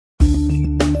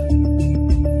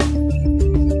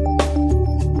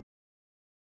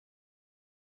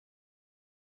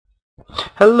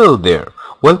Hello there.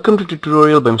 Welcome to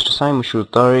tutorial by Mr. Saem.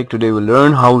 Today we'll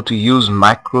learn how to use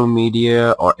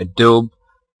Macromedia or Adobe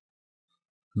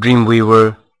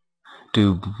Dreamweaver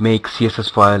to make CSS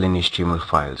file and HTML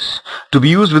files to be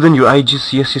used within your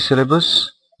GCSE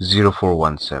syllabus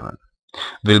 0417.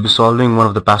 We'll be solving one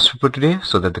of the past paper today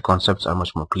so that the concepts are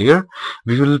much more clear.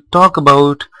 We will talk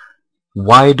about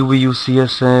why do we use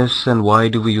CSS and why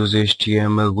do we use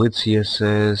HTML with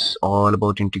CSS, all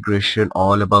about integration,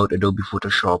 all about Adobe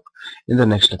Photoshop in the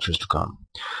next lectures to come.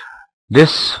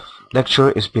 This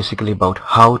lecture is basically about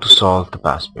how to solve the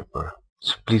past paper,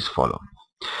 so please follow.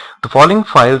 The following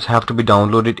files have to be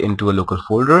downloaded into a local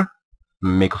folder.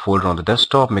 Make a folder on the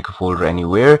desktop, make a folder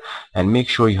anywhere, and make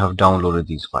sure you have downloaded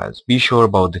these files. Be sure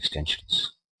about the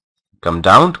extensions. Come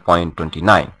down to point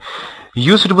 29.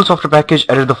 Use suitable software package,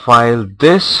 edit the file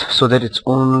this so that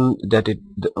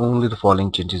only the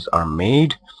following changes are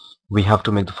made. We have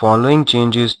to make the following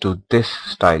changes to this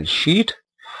style sheet.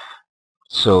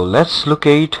 So let's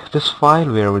locate this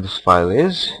file wherever this file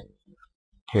is.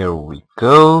 Here we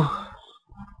go.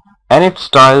 And it's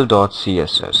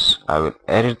style.css. I will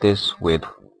edit this with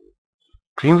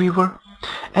Dreamweaver,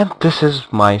 and this is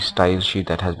my style sheet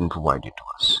that has been provided to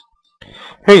us.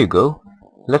 Here you go.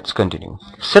 Let's continue.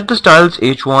 Set the styles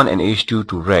H1 and H2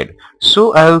 to red.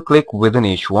 So I'll click within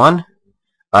H1.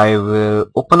 I will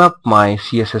open up my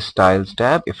CSS styles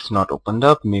tab. If it's not opened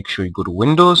up, make sure you go to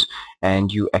Windows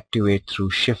and you activate through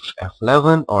Shift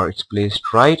F11, or it's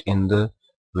placed right in the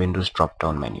Windows drop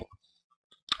down menu.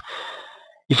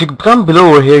 If you come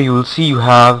below over here, you will see you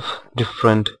have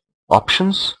different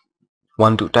options.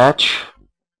 One to attach,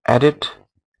 edit,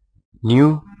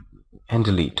 new, and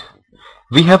delete.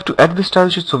 We have to edit the style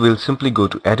sheet, so we'll simply go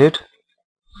to edit,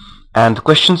 and the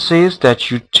question says that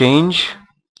you change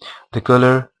the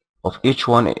color of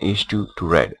H1 and H2 to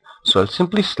red. So I'll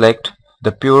simply select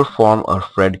the pure form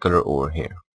of red color over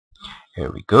here.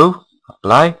 Here we go.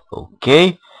 Apply.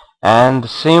 OK. And the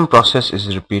same process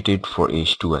is repeated for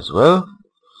H2 as well.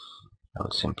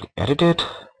 I'll simply edit it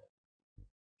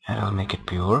and I'll make it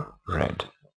pure red.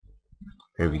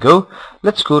 Here we go.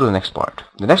 Let's go to the next part.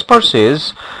 The next part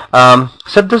says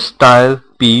set the style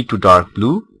P to dark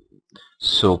blue.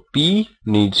 So P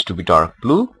needs to be dark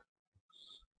blue,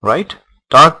 right?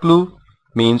 Dark blue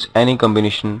means any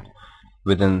combination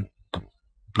within the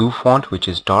blue font which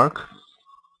is dark.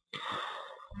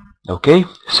 Okay.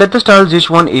 Set the styles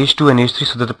H1, H2 and H3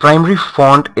 so that the primary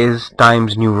font is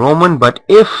Times New Roman, but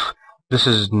if this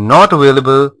is not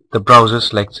available, the browser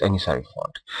selects any serif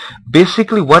font.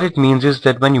 Basically what it means is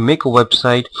that when you make a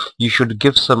website, you should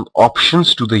give some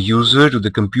options to the user, to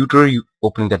the computer you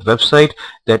opening that website,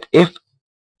 that if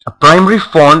a primary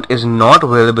font is not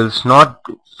available, it's not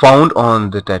found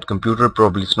on that computer,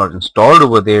 probably it's not installed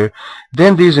over there,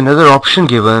 then there is another option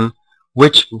given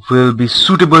which will be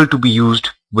suitable to be used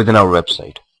within our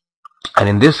website. And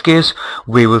in this case,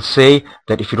 we will say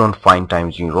that if you don't find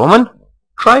Times New Roman,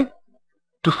 try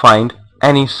to find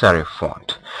any serif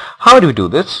font. How do we do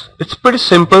this? It's pretty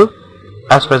simple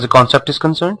as far as the concept is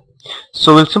concerned.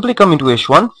 So we'll simply come into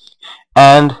H1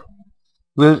 and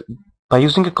by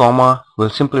using a comma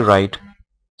we'll simply write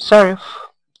serif,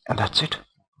 and that's it.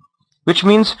 Which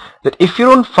means that if you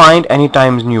don't find any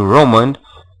Times New Roman,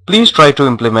 please try to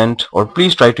implement or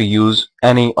please try to use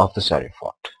any of the serif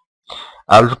font.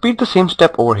 I'll repeat the same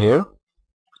step over here.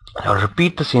 I'll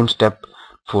repeat the same step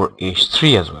for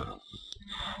H3 as well.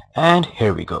 And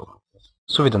here we go.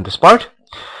 So we've done this part.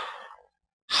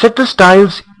 Set the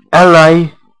styles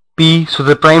LIP so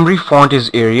the primary font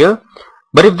is Arial,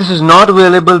 but if this is not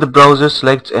available, the browser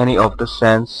selects any of the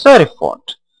sans serif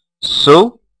font.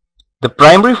 So the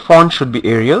primary font should be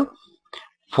Arial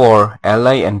for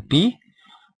LI and P.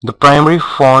 The primary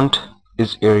font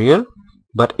is Arial,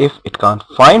 but if it can't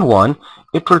find one,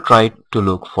 it will try to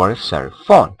look for a serif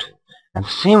font. And the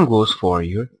same goes for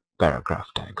your paragraph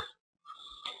tag.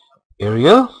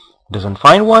 Arial doesn't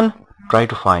find one, try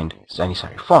to find any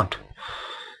serif font.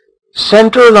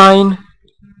 Center line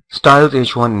styles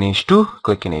H1 and H2,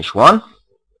 click in H1.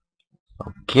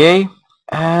 Okay,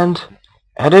 and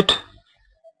edit.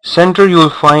 Center you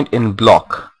will find in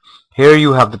block. Here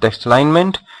you have the text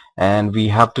alignment and we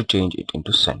have to change it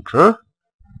into center.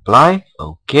 Apply.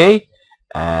 Okay,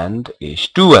 and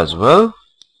H2 as well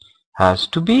has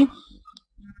to be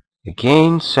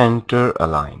again center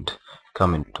aligned.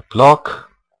 Come into block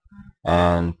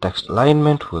and text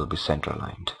alignment will be center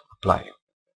aligned. Apply.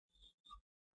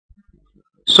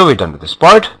 So we're done with this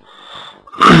part.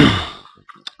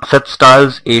 Set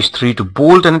styles H3 to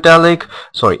bold and italic,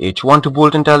 sorry, H1 to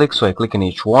bold and italic. So I click in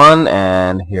H1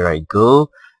 and here I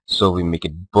go. So we make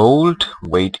it bold,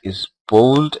 weight is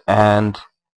bold, and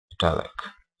italic.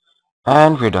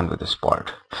 And we're done with this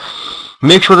part.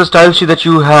 Make sure the style sheet that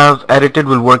you have edited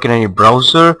will work in any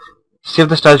browser. Save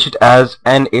the style sheet as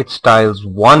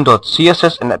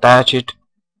n8styles1.css and attach it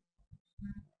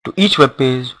to each web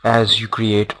page as you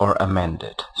create or amend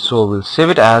it. So we'll save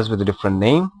it as with a different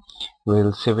name.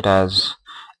 We'll save it as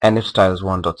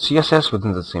n8styles1.css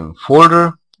within the same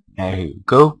folder. There you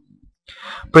go.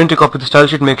 Print a copy of the style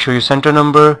sheet. Make sure your center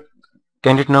number,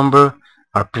 candidate number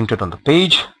are printed on the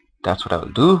page. That's what I will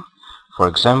do. For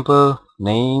example,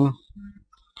 name,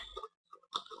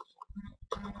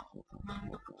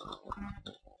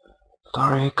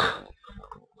 Tariq,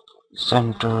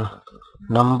 center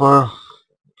number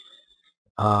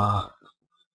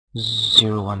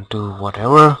 012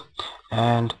 whatever,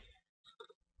 and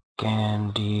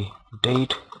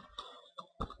candidate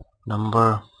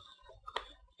number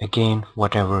again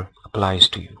whatever applies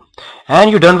to you.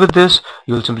 And you're done with this.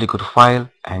 You'll simply go to file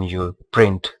and you'll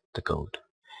print the code.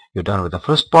 You're done with the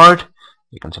first part.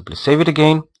 You can simply save it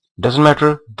again. Doesn't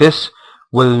matter. This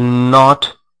will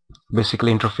not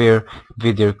basically interfere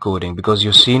with your coding, because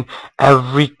you've seen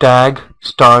every tag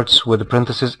starts with a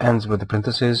parenthesis, ends with a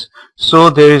parenthesis, so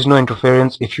there is no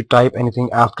interference. If you type anything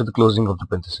after the closing of the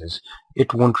parenthesis,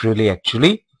 it won't really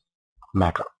actually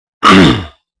matter.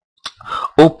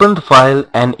 Open the file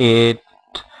n8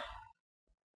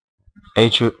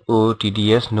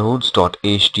 hotds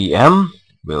nodes.htm.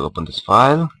 We'll open this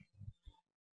file.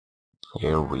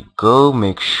 Here we go.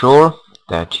 Make sure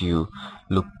that you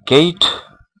locate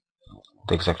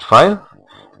the exact file.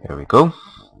 Here we go.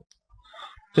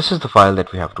 This is the file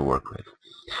that we have to work with.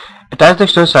 Attach the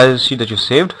external style sheet that you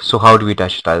saved. So how do we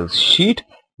attach style sheet?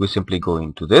 We simply go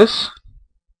into this.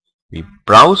 We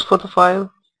browse for the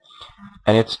file,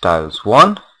 and it's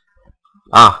styles1.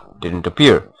 Didn't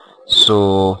appear.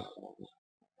 So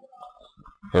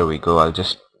here we go. I'll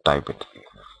just type it,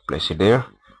 place it there.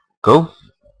 Go.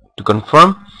 To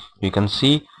confirm, you can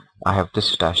see I have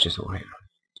this attached is over here.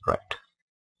 Right.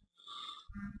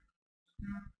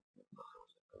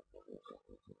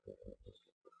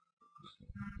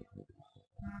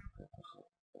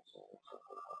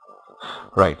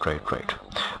 Right.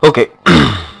 Okay.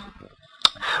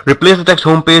 Replace the text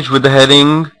homepage with the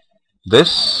heading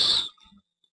this.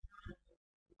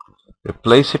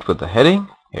 Replace it with the heading.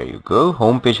 Here you go.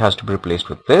 Homepage has to be replaced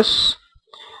with this.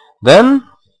 Then,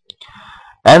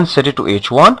 and set it to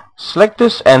H1. Select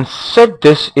this and set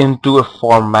this into a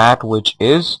format which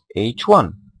is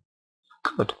H1.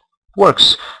 Good.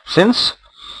 Works. Since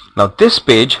now this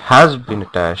page has been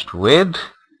attached with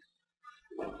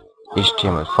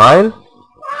HTML file.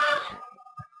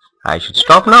 I should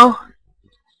stop now.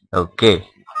 Okay.